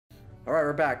All right,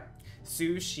 we're back.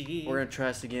 Sushi. We're gonna try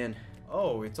this again.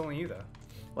 Oh, it's only you though.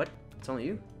 What? It's only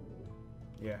you?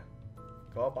 Yeah.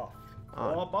 Go up off.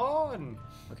 On. Go up on.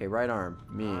 Okay, right arm,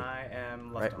 me. I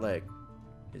am left Right arm. leg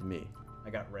is me. I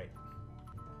got right.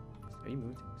 Are you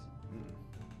moving things?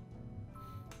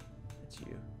 That's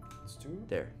you. It's two.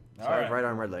 There. All Sorry, right. right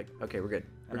arm, right leg. Okay, we're good.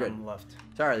 We're good. I'm left.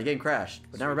 Sorry, the game crashed,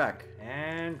 but now we're back.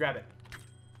 And grab it.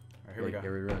 Alright, here we go.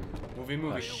 Here we run. Movie,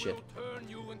 movie. Oh shit.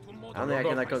 I don't Go, think I go.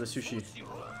 can let go of the sushi.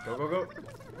 Go, go, go.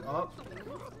 Up.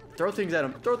 Throw things at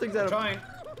him. Throw things at him. Trying.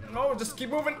 No, just keep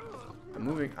moving. I'm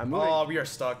moving. I'm moving. Oh, we are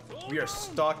stuck. We are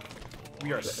stuck.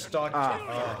 We are stuck.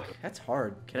 That's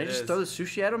hard. Can I It just is. throw the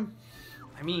sushi at him?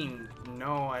 I mean,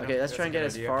 no, I don't. Okay, let's think try and get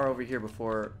that's as a good far over here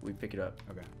before we pick it up.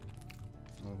 idea. Okay.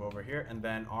 Move over here and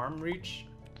then arm reach.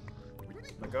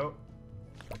 Let go.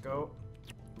 Let go.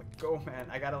 Let go, man.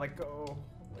 I gotta let go.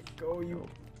 Let go, you.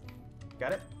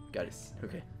 Got it? Got it.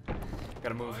 Okay.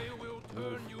 Gotta move.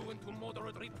 Oh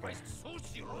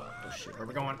shit. Where are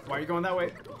we going? Why are you going that way?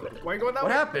 Why are you going that What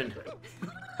way? happened?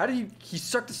 How did he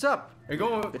sucked us up? Are you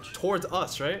going towards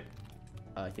us, right?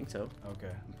 I think so. Okay.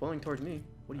 I'm pulling towards me.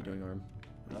 What are you doing, arm?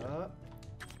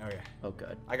 Okay. Oh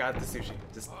god. I got the sushi.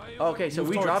 Just. Okay, so Move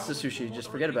we towards- dropped the sushi.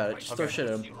 Just forget about it. Just throw Okay. shit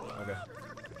at him. Okay.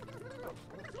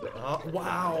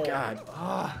 Wow. God.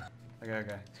 Okay,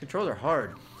 okay. These controls are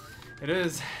hard. It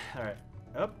is. Alright.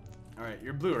 Up. Alright,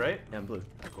 you're blue, right? Yeah, I'm blue.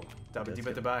 Cool. Dabba Let's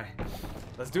dibba go. dabba.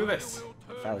 Let's do this.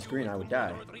 If I was green, I would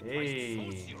die.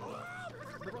 Hey.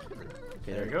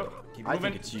 Okay, There you go. Keep I moving.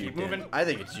 think it's you, Keep Dan. moving. I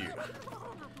think it's you.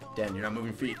 Dan, you're not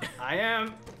moving feet. I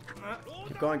am.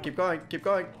 Keep going, keep going, keep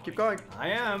going, keep going. I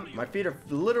am. My feet are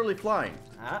literally flying.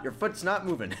 Ah. Your foot's not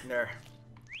moving. There.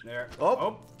 There.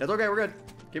 Oh, that's okay, we're good.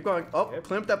 Keep going. Oh, Yep.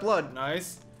 clean up that blood.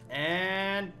 Nice.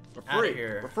 And We're out free. of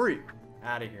here. We're free.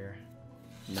 Out of here.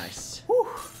 Nice. Whew.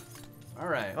 All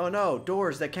right. Oh no,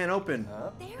 doors that can't open.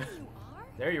 There you are.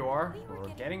 There you are. We were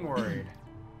We're getting worried.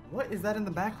 What is that in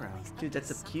the background? Dude,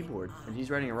 that's a keyboard, and he's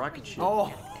writing a rocket ship.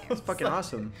 Oh, That's fucking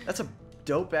awesome. That's a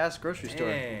dope ass grocery store.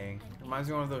 Dang. Reminds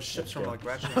me of one of those ships from go. like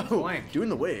Ratchet and Oh, Clank. doing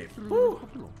the wave.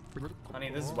 Honey,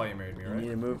 this is why you married me, You right? need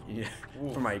to move you need,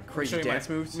 Ooh. for my Let me crazy show you dance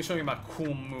my, moves. Let me show you my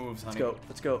cool moves, honey. Let's go.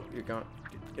 Let's go. You're going.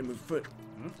 Get move foot.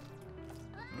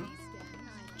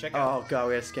 Check out. Oh god,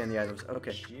 we gotta scan the items.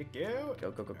 Okay. Check out.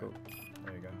 Go, go, go, go.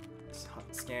 There you go.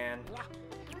 Scan.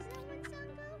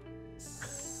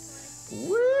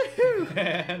 Woo!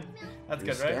 That's Did good,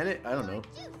 you scan right? it? I don't know.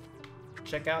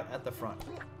 Check out at the front.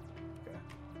 Okay.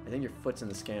 I think your foot's in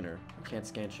the scanner. You can't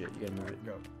scan shit. You gotta move it.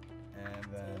 Go. And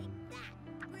then.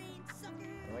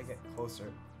 How do I get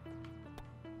closer?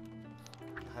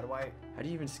 How do I? How do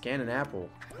you even scan an apple?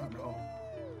 I don't know.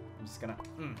 I'm just gonna.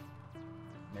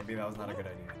 Maybe that was not a good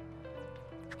idea.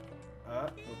 Oh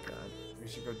god. We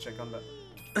should go check on the.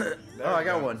 Oh, I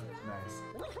got one.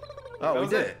 Nice. Oh, we was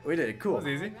did it. it. We did it. Cool. That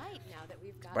was easy. Right, now that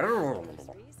we've got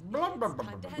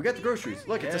We got the groceries.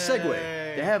 Look, it's a Segway.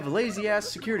 Yay. They have lazy ass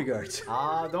security guards.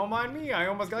 Don't mind me. I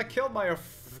almost got killed by a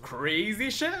crazy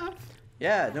chef.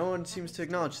 Yeah, no one seems to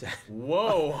acknowledge that.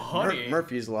 Whoa, honey.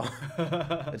 Murphy's Law.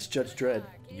 That's Judge Dredd.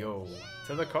 Yo,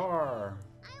 to the car.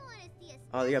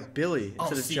 Oh, they got Billy I'll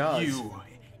instead of see Jaws. you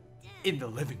in the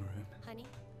living room. Honey,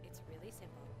 it's really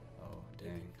simple. Oh, You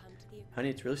dang. can come to the Honey,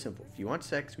 it's really simple. If you want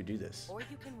sex, we do this. or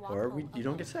you can walk Or home you don't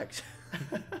alone. get sex.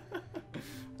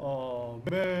 Oh,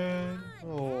 man.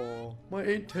 Oh, my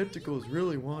 8 tentacles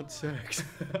really want sex.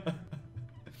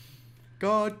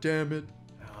 God damn it.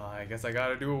 I guess I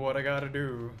gotta do what I gotta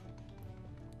do.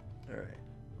 Alright.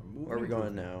 Where are we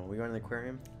going now? Are we going to the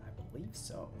aquarium? I believe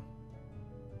so.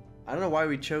 I don't know why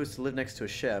we chose to live next to a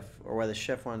chef, or why the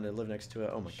chef wanted to live next to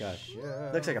a... Oh my god.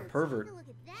 Yeah. Looks like a pervert. Look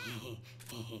at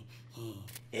that.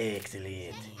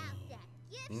 Excellent.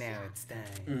 Now it's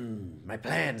time. My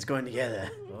plan's going together.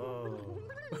 Oh.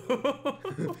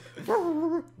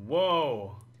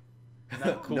 Whoa.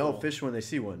 Not cool. No fish when they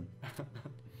see one.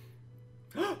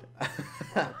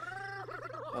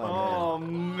 Oh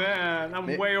man, I'm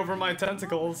May- way over my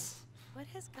tentacles. What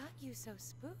has got you so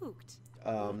spooked?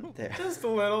 There. Just a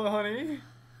little, honey.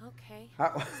 Okay.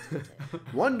 How-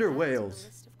 Wonder Add to the whales.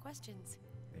 list of questions.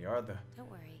 They are the Don't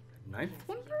worry. ninth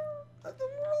wonder of the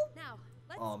world. Now,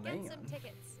 let's Aw, get man. some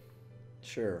tickets.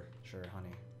 Sure. Sure,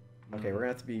 honey. Okay, we're gonna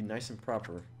have to be nice and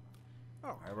proper. Oh,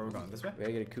 all right, where are we going? This way? We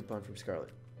gotta get a coupon from Scarlett.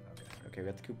 Okay. Okay, we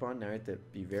got the coupon. Now we have to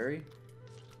be very,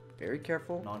 very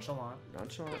careful. Nonchalant.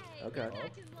 Nonchalant. Oh god. Nice.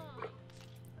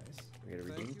 We gotta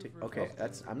redeem ticket. Okay,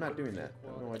 that's. I'm not doing that. I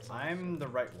don't know what's. I'm the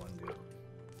right one, dude.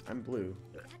 I'm blue.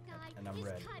 And I'm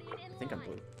red. I think I'm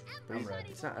blue. But I'm he's- red.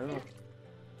 It's not. I don't know.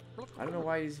 I don't know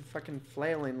why he's fucking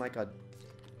flailing like a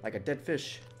dead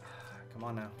fish. Come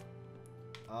on now.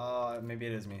 Maybe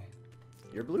it is me.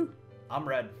 You're blue. I'm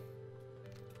red.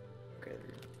 Okay, there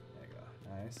There you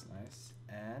go. Nice, nice.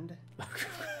 And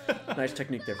you go. Nice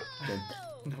technique there. Good.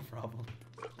 no problem.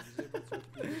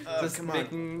 Just Just come on.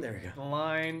 making There we go. the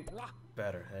line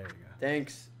better. There you go.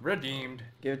 Thanks. Redeemed.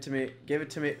 Give it to me. Give it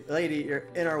to me. Lady, you're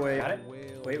in our way. Got it?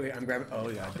 Wait, I'm grabbing. Oh,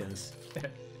 God, Dennis.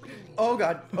 Oh,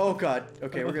 God. Oh, God.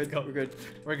 Okay, we're Let's good. go. We're good.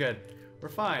 We're good. We're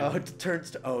fine. Oh, it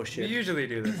turns to. Oh, We shit. usually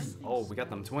do this. Oh, we got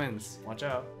them twins. Watch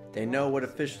out. They know what a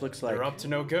fish looks like. They're up to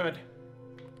no good.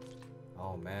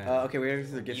 Oh, man. Okay, we're going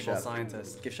to the gift Evil shop.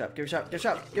 scientist. Gift shop, gift shop, gift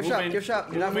shop, gift shop, Moving, gift shop.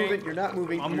 You're not moving. moving. You're not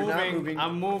moving. I'm You're not moving. moving.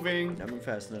 I'm moving. Not moving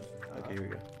fast enough. Okay, here we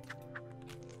go.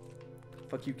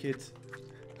 Fuck you, kids.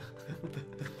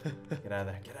 Get out of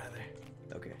there. Get out of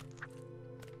there. Okay.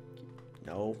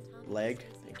 No. Leg.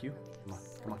 Thank you. Come on.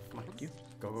 Come on. Come on. Thank you.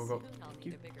 Go, go, go. Thank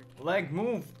you. Leg,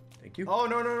 move. Thank you. Oh,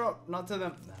 no, no, no. Not to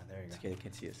them. Nah, there you It's go. okay, they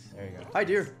can't see us. There you go. Hi,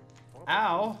 dear.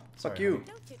 Ow. Fuck Sorry, you.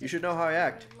 You should know how I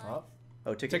act. honey. Oh,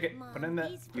 Oh, take take it. it. Put it in the.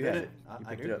 You put have in it. You I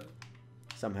picked do. it up.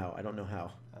 Somehow. I don't know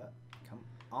how. Come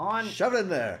on. Shove it in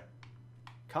there.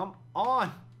 Come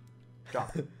on.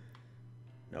 Drop.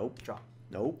 Nope. Drop.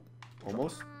 Nope.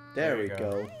 Almost. There, There we you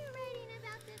go. go.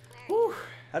 Whew.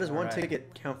 How does one Alright.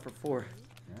 ticket count for 4?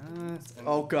 Yes. and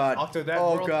Oh, God. Octodad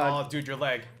Oh, world? God. Oh, dude, your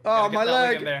leg. Oh, Gotta get my that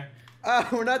leg. in there. Ah,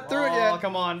 we're not through it Oh, yet.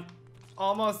 come on.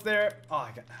 Almost there. Oh,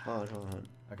 I got. Hold on.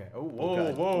 Okay. Oh, whoa,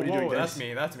 God. whoa, What are you whoa. doing, That's Dennis?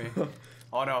 me. That's me.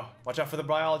 Oh no. Watch out for the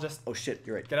biologist. Oh, shit.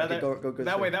 You're right. Get out Okay, of there. Go that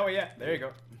this way. That way. Yeah. There you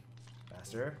go.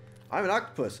 Faster. I'm an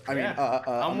octopus. I mean, Yeah.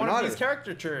 I'm I'm one an of these otter.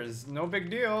 caricatures. No big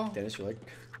deal. Dennis, you're like,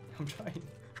 I'm trying.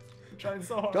 I'm trying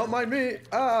so hard. don't mind me.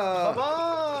 Ah.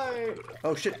 Bye.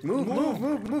 Oh, shit. Move.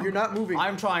 You're not moving.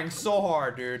 I'm trying so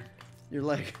hard, dude. Your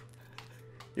leg.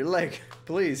 Your leg.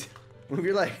 Please. Move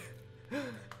your leg.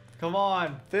 Come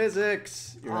on.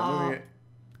 Physics. You're not moving it.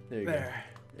 There you There.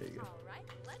 go. There you go. All right,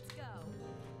 let's go.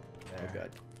 Oh, God.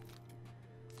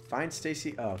 Find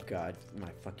Stacy. Oh, God. My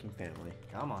fucking family.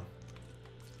 Come on.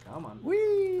 Come on.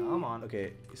 Whee! Come on.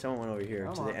 Okay, someone went over here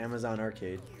Come to on. the Amazon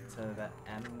arcade. To the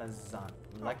Amazon.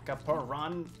 Like a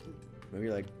piranha. Move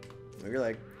your leg. Move your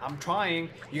leg. I'm trying.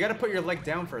 You gotta put your leg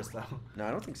down first, though. No,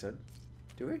 I don't think so.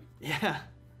 Do we? Yeah.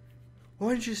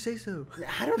 Why didn't you say so?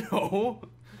 I don't know.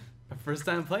 My first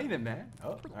time playing it, man.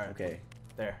 Oh, alright. Okay,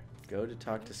 There. go to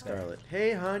talk to Scarlet.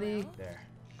 Hey, honey. There.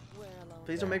 We're alone.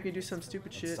 Please don't make me do some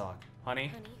stupid Let's shit. talk. Honey,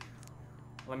 Honey,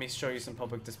 let me show you some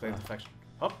public display of Ah. affection.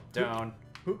 Up, down.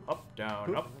 Up,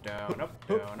 down, up, down, up,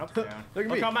 down, up, down. Look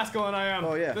at me. how masculine I am.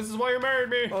 Oh, yeah. This is why you married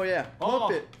me. Oh, yeah. Oh.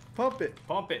 Pump it. Pump it.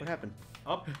 Pump it. What happened?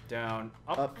 Up, down,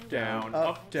 Up, up, down, down,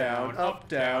 up, down, up,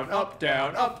 down, up,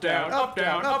 down, up, down, up, down,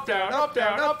 up, down, up,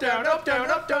 down, up, down, up, down,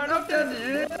 up, down, up, down.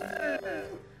 Yeah.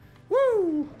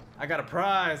 Woo! I got a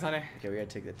prize, honey. Okay, we gotta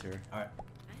take that to her. All right,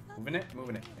 I thought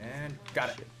moving it, and got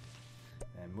it.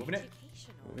 And moving it,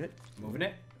 educational. Move it. moving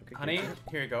it. Okay, Honey, good.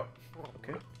 here you go.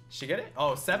 Okay. She get it?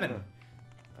 Oh, 7. Okay.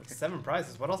 7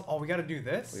 prizes. What else? Oh, we gotta do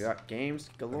this. We got games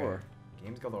galore. Okay.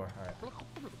 Games galore. All right.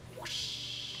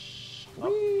 Whoosh. Up.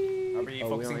 Whee! Are we Oh,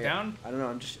 focusing only down? I don't know.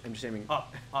 I'm just aiming.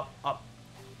 Up, up, up.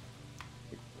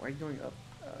 Why are you going up?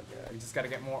 Oh, We God. just gotta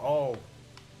get more. Oh.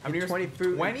 How many years? 20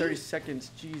 fruit in 20? 30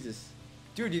 seconds. Jesus.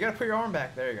 Dude, you gotta put your arm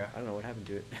back. There you go. I don't know what happened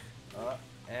to it.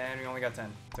 And we only got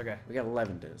 10. It's okay. We got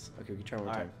 11 days. Okay, we can try one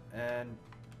more Alright, time. and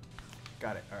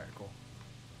got it. Alright, cool.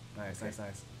 Nice, Okay. nice,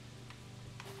 nice.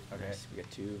 Okay, Nice. We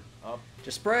got 2. up.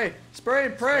 Just spray. Spray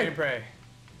and pray. Pray and pray.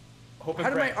 Hope and How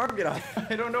did pray. my arm get off?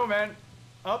 I don't know, man.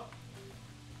 Up.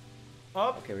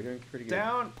 Up. Okay, we're doing pretty good.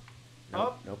 Down. Nope,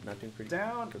 Up. Nope, not doing pretty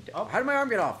Down. good. Go Up. How did my arm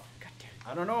get off? God damn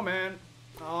it. I don't know, man.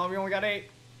 Oh, we only got 8.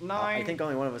 9. I think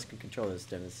only one of us can control this,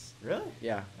 Dennis. Really?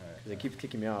 Yeah. Alright, Because it keeps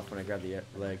kicking me off when I grab the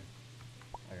leg.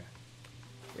 Okay.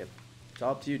 Yep. It's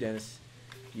all up to you, Dennis.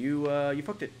 You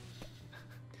fucked it.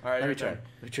 Alright, Let your me try. turn.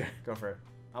 Let me try. Go for it.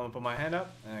 I'm gonna put my hand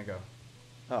up and then go.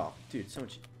 Oh, dude, so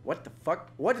much. What the fuck?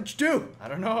 What did you do? I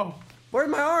don't know. Where's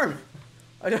my arm?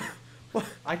 I don't. What?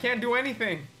 I can't do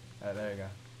anything. Alright, there you go.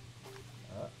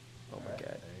 Oh my Alright,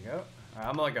 god. There you go. Alright,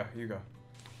 I'm gonna let go. You go.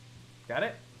 Got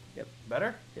it? Yep.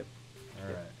 Better? Yep.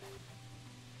 Alright.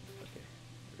 Okay.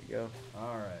 There we go.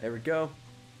 Alright. There we go.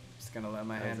 Just gonna let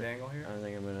my I don't hand think- angle here. I don't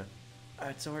think I'm gonna.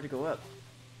 It's so hard to go up.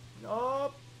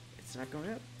 Up. It's not going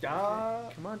up. Ah.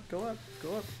 Come on, go up,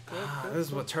 go up, go up. Ah, Go up, this is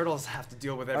go what up. turtles have to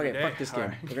deal with every day. Okay, fuck this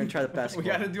game. We're gonna try the we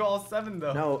basketball. gotta do all 7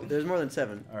 though. No, there's more than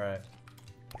 7. Alright.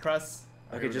 Press.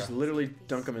 Okay, just literally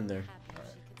dunk them in there.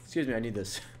 Excuse me, I need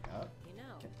this. Up. You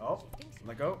know. Oh,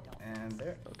 let go. And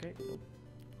there. Okay.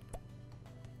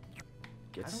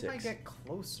 Get How do 6. I get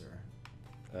closer?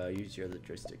 Use your other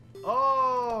joystick.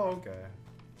 Oh, okay.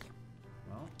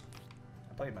 Well,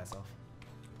 I played myself.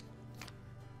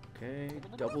 Okay,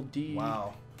 double D.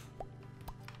 Wow.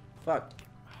 Fuck.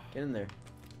 Get in there.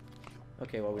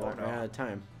 Okay, well, we Oh, ran no. out of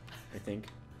time, I think.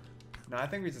 No, I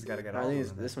think we just gotta get I all think of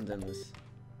them. this one's endless.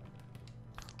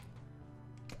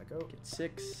 Let go. Get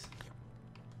 6.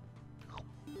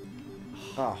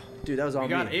 Oh, dude, that was all We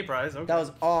me. got a prize. Okay. That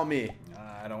was all me.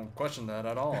 I don't question that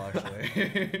at all,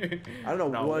 actually. I don't know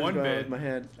Not what's one going on bit. with my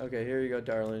hand. Okay, here you go,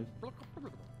 darling.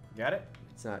 Got it?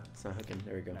 It's not hooking.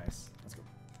 There we go. Nice. Let's go.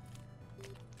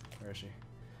 Where is she?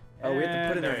 Oh, we have to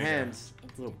put it in And our there you go. hands.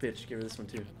 Little bitch, give her this one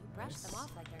too. And you brush them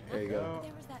off like they're There you nothing. go.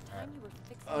 There was that time you were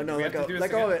fixing Oh no, We let have to go. do this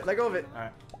Let go of again. it. Let go of it.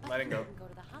 Alright, But letting you go. can go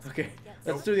to the hospital Okay, to get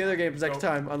let's some. do the other games next Go.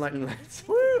 time on Lightning Lights.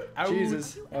 Woo! Ouch.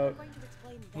 Jesus. You Oh, ever going to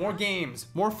explain More that? games,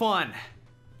 more fun,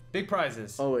 big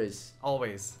prizes, always.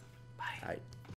 always. Bye.